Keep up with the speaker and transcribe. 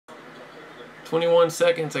21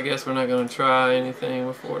 seconds. I guess we're not going to try anything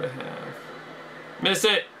with 4.5. Miss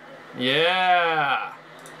it. Yeah.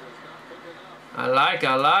 I like.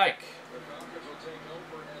 All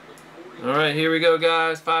right, here we go,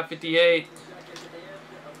 guys. 5:58.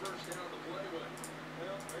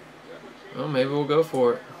 Well, maybe we'll go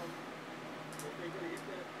for it.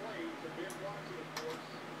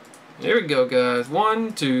 Here we go, guys.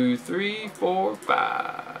 1, 2, 3, 4,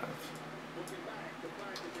 5.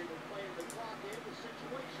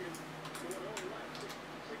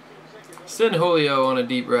 Send Julio on a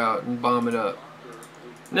deep route and bomb it up.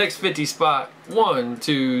 Next 50 spot. 1,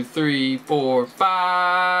 2, 3, 4,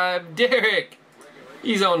 5. Derek.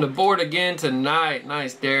 He's on the board again tonight.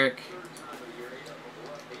 Nice, Derek.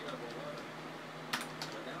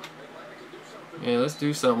 Yeah, let's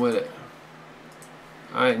do something with it.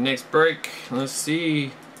 Alright, next break. Let's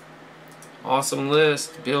see. Awesome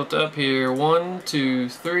list built up here. 1, 2,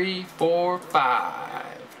 3, 4,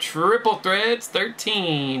 5. Triple threads,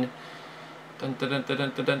 13. Dun, dun, dun,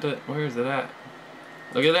 dun, dun, dun, dun. Where is it at?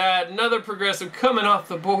 Look at that. Another progressive coming off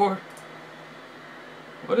the board.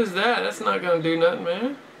 What is that? That's not going to do nothing,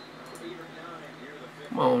 man.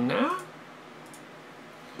 Come on now.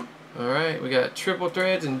 Alright, we got triple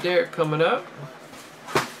threads and Derek coming up.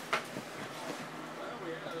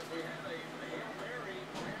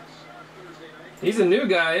 He's a new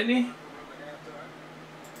guy, isn't he?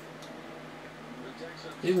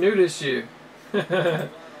 He's new this year.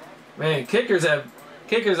 Man, kickers,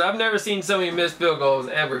 I've never seen so many missed field goals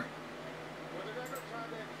ever.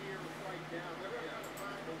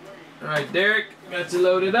 Alright, Derek, got you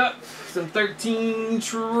loaded up. Some 13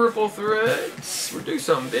 triple threads. We're doing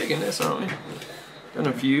something big in this, aren't we? Done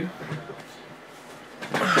a few.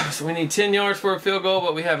 So we need 10 yards for a field goal,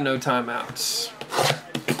 but we have no timeouts.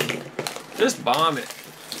 Just bomb it.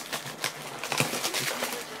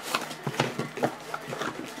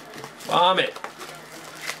 Bomb it.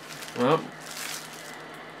 Well,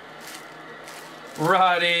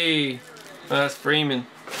 Roddy. That's Freeman.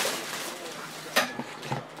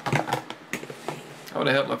 I would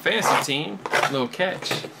have helped my fantasy team. Little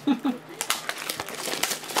catch.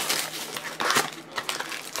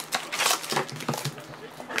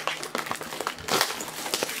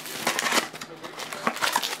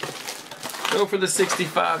 Go for the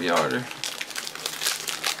 65-yarder.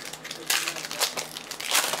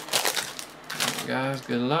 Guys,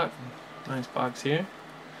 good luck. Nice box here.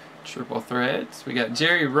 Triple threads. We got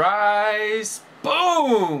Jerry Rice.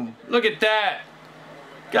 Boom! Look at that.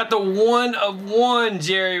 Got the 1 of 1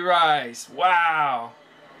 Jerry Rice. Wow.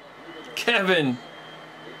 Kevin.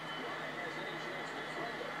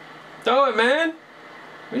 Throw it, man.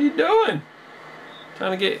 What are you doing?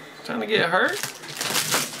 Trying to get hurt?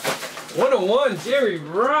 1 of 1 Jerry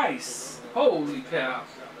Rice. Holy cow.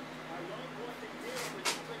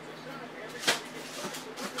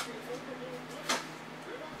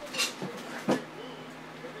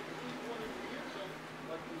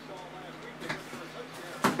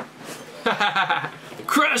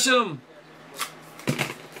 Crush him!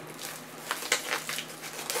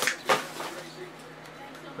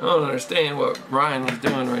 I don't understand what Ryan was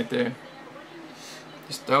doing right there.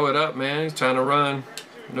 Just throw it up, man. He's trying to run.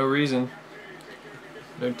 No reason.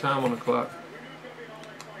 No time on the clock.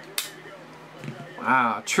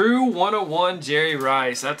 Wow. True 101 Jerry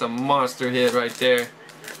Rice. That's a monster hit right there.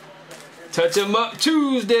 Touch him up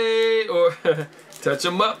Tuesday or touch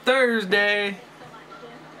him up Thursday.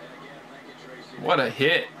 What a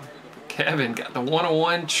hit. Kevin got the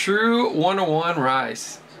 101 true 101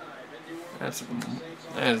 Rice. That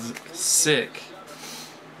is sick.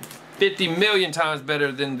 50 million times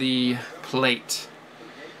better than the plate.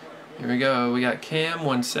 Here we go. We got Cam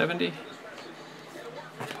 170.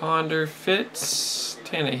 Ponder Fitz.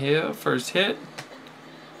 Tannehill first hit.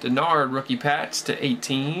 Denard rookie patch to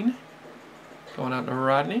 18. Going out to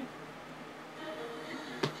Rodney.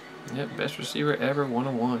 Yep, best receiver ever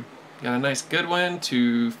 101. Got a nice good one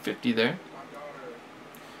to 50 there.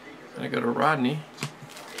 I go to Rodney.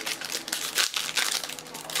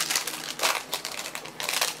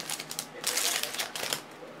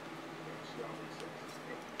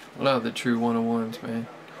 Love the true 101s, man.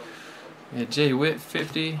 Yeah, Jay Witt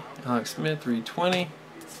 50, Alex Smith 320,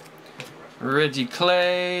 Reggie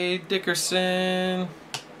Clay, Dickerson,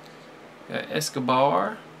 got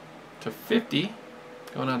Escobar to 50,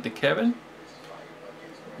 going out to Kevin.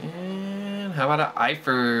 And how about an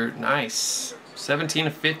Eifert? Nice. 17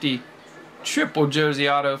 of 50. Triple jersey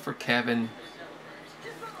auto for Kevin.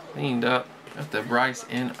 Cleaned up. Got the Rice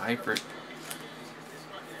and Eifert.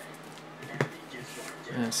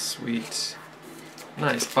 That's sweet.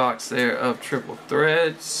 Nice box there of triple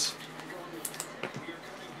threads.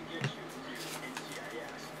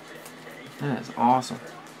 That is awesome.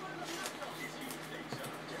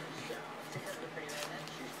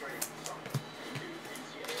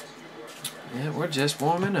 Yeah, we're just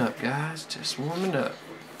warming up, guys. Just warming up.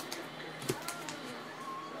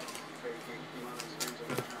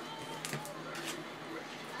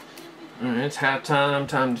 Alright, it's halftime.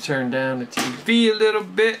 Time to turn down the TV a little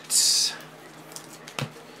bit.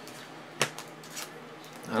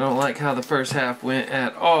 I don't like how the first half went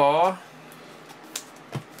at all.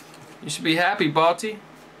 You should be happy, Balti.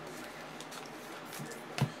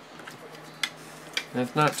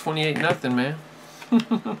 That's not 28-0, man.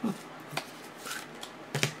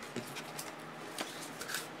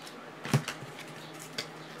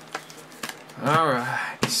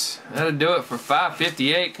 Alright. That'll do it for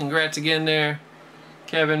 558. Congrats again there,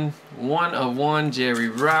 Kevin. 1 of 1, Jerry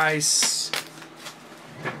Rice.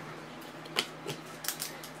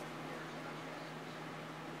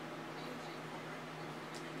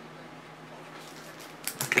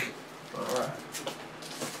 Alright.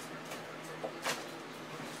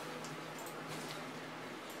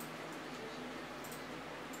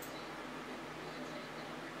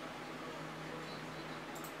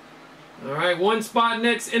 Alright, one spot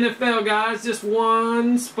next NFL, guys. Just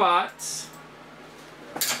one spot.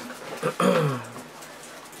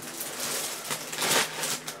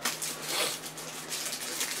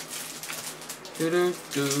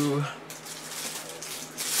 Do-do-do.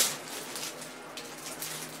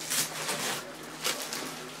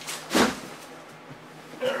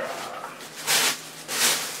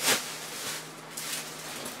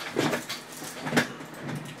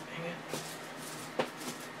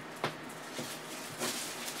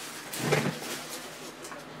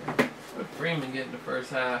 Freeman getting the first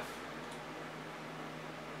half.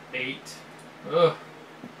 8. Ugh.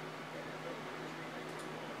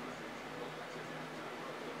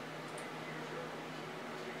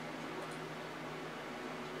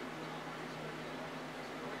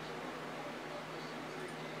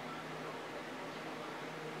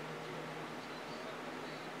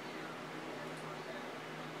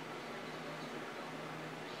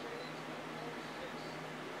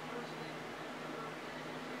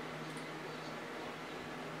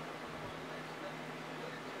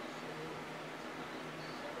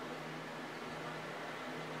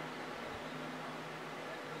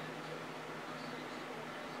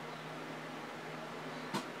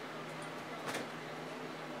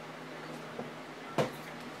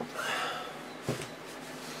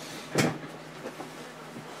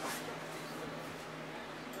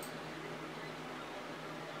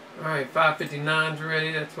 Alright, 559's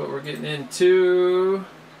ready. That's what we're getting into.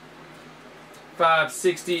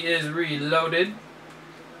 560 is reloaded.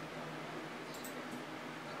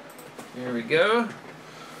 Here we go.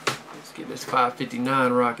 Let's get this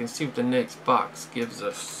 559 rocking. See what the next box gives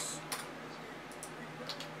us.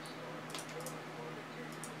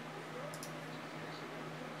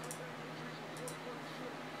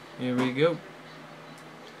 Here we go.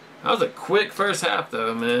 That was a quick first half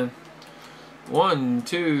though, man. 1,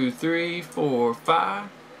 2, 3, 4, 5.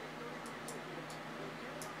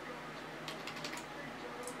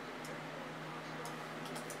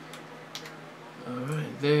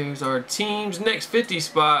 Alright, there's our team's next 50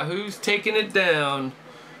 spot. Who's taking it down?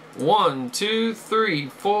 1, 2, 3,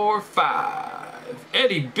 4, 5.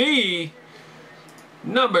 Eddie B.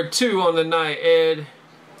 Number 2 on the night, Ed.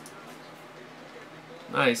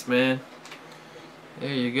 Nice, man.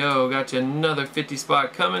 There you go. Got you another 50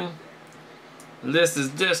 spot coming. List is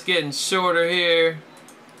just getting shorter here.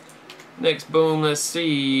 Next boom, let's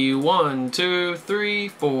see. 1, 2, 3,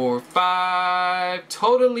 4, 5.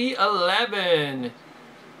 Totally 11.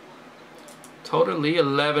 Totally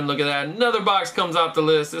 11. Look at that. Another box comes off the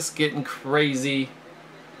list. It's getting crazy.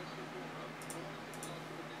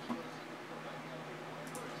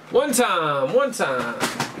 One time.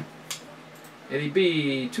 Eddie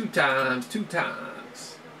B. 2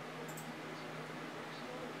 times.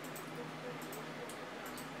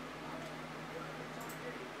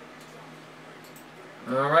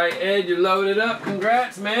 Alright, Ed, you're loaded up.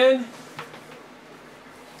 Congrats, man.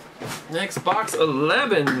 Next box,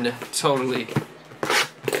 11. Totally.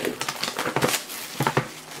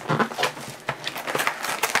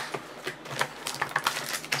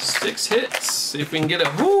 Six hits. See if we can get a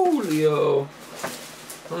Julio.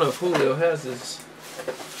 I don't know if Julio has his.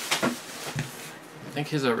 I think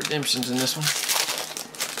his are redemptions in this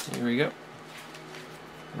one. Here we go.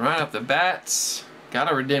 Right off the bats.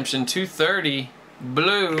 Got a redemption. 230.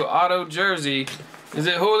 Blue auto jersey. Is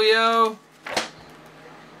it Julio?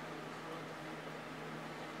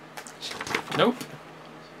 Nope.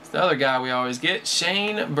 It's the other guy we always get.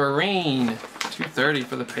 Shane Vereen. 230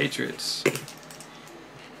 for the Patriots.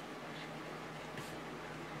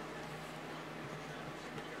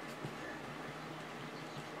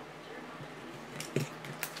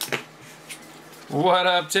 What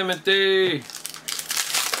up, Timothy?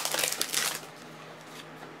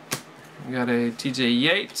 We got a TJ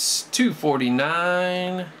Yates,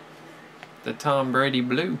 249. The Tom Brady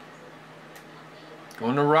blue.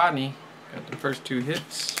 Going to Rodney. Got the first 2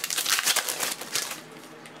 hits.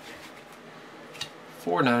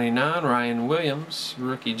 499, Ryan Williams,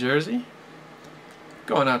 rookie jersey.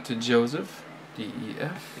 Going out to Joseph,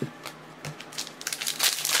 DEF.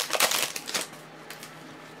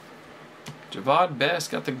 Javad Best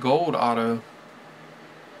got the gold auto.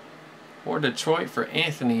 For Detroit for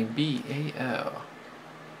Anthony, BAL.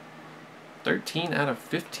 13 out of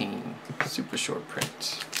 15. Super short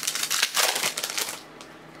print.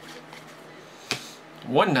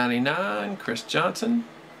 199, Chris Johnson.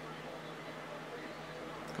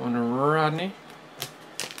 Going to Rodney.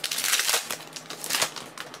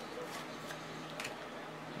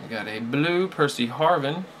 We got a blue Percy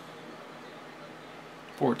Harvin.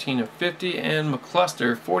 14 of 50, and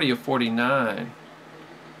McCluster 40 of 49.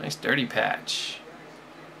 Nice dirty patch.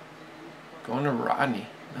 Going to Rodney.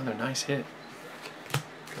 Another nice hit.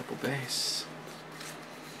 Couple base.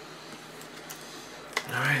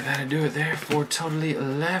 Alright, that'll do it there for totally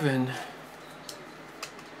 11.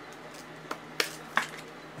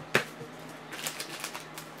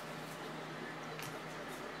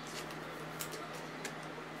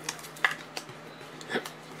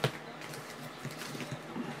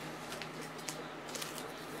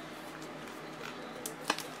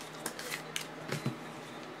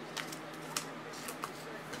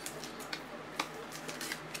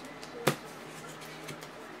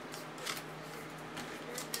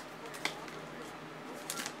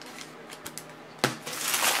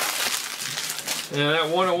 Yeah, that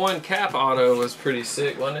 101 cap auto was pretty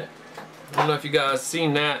sick, wasn't it? I don't know if you guys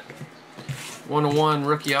seen that. 101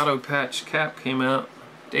 rookie auto patch cap came out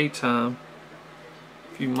daytime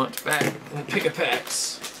a few months back in the pick a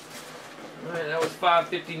packs. Alright, that was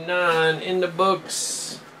 $5.59 in the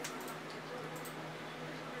books.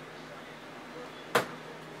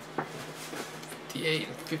 $58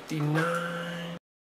 and $59.